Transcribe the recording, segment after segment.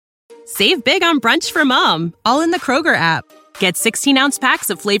Save big on brunch for mom, all in the Kroger app. Get 16-ounce packs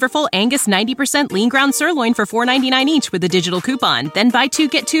of flavorful Angus 90% lean ground sirloin for $4.99 each with a digital coupon. Then buy 2,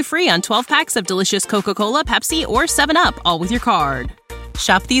 get 2 free on 12 packs of delicious Coca-Cola, Pepsi, or 7-Up, all with your card.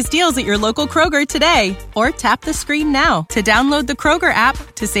 Shop these deals at your local Kroger today, or tap the screen now to download the Kroger app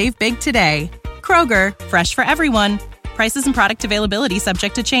to save big today. Kroger, fresh for everyone. Prices and product availability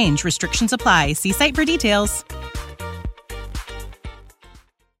subject to change. Restrictions apply. See site for details.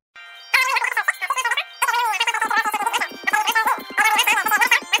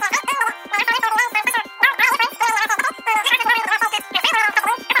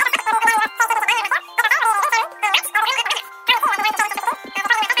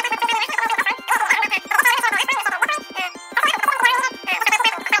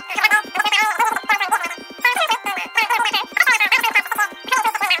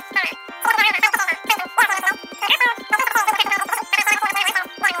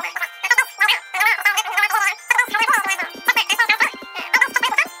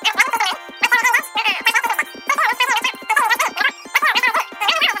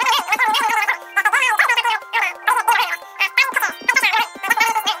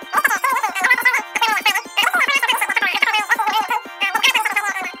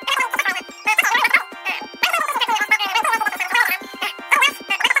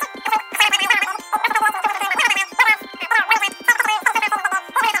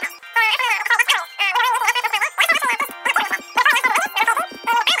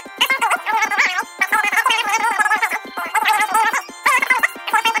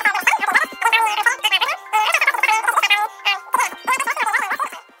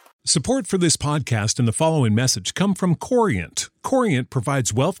 Support for this podcast and the following message come from Corient. Corient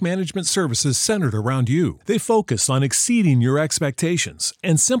provides wealth management services centered around you. They focus on exceeding your expectations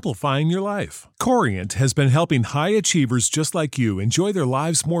and simplifying your life. Corient has been helping high achievers just like you enjoy their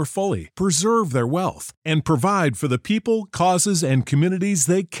lives more fully, preserve their wealth, and provide for the people, causes, and communities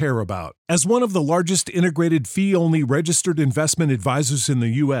they care about. As one of the largest integrated fee-only registered investment advisors in the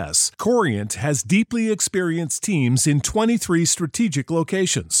U.S., Corient has deeply experienced teams in 23 strategic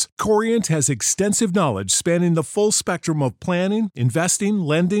locations. Corient has extensive knowledge spanning the full spectrum of planning, investing,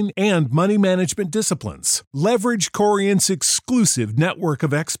 lending, and money management disciplines. Leverage Corient's exclusive network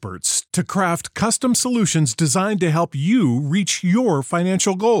of experts to craft custom solutions designed to help you reach your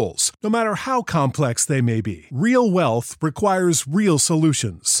financial goals, no matter how complex they may be. Real wealth requires real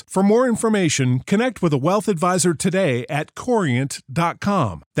solutions. For more information, connect with a wealth advisor today at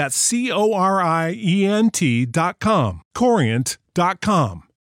Corient.com. That's Corient.com. Corient.com.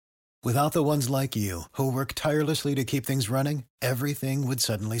 Without the ones like you, who work tirelessly to keep things running, everything would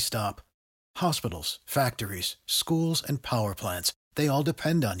suddenly stop. Hospitals, factories, schools, and power plants, they all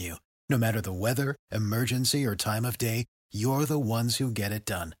depend on you. No matter the weather, emergency, or time of day, you're the ones who get it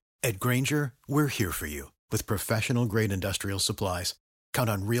done. At Grainger, we're here for you with professional-grade industrial supplies. Count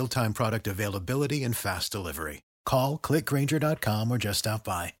on real-time product availability and fast delivery. Call, click Grainger.com, or just stop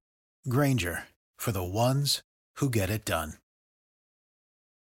by. Grainger, for the ones who get it done.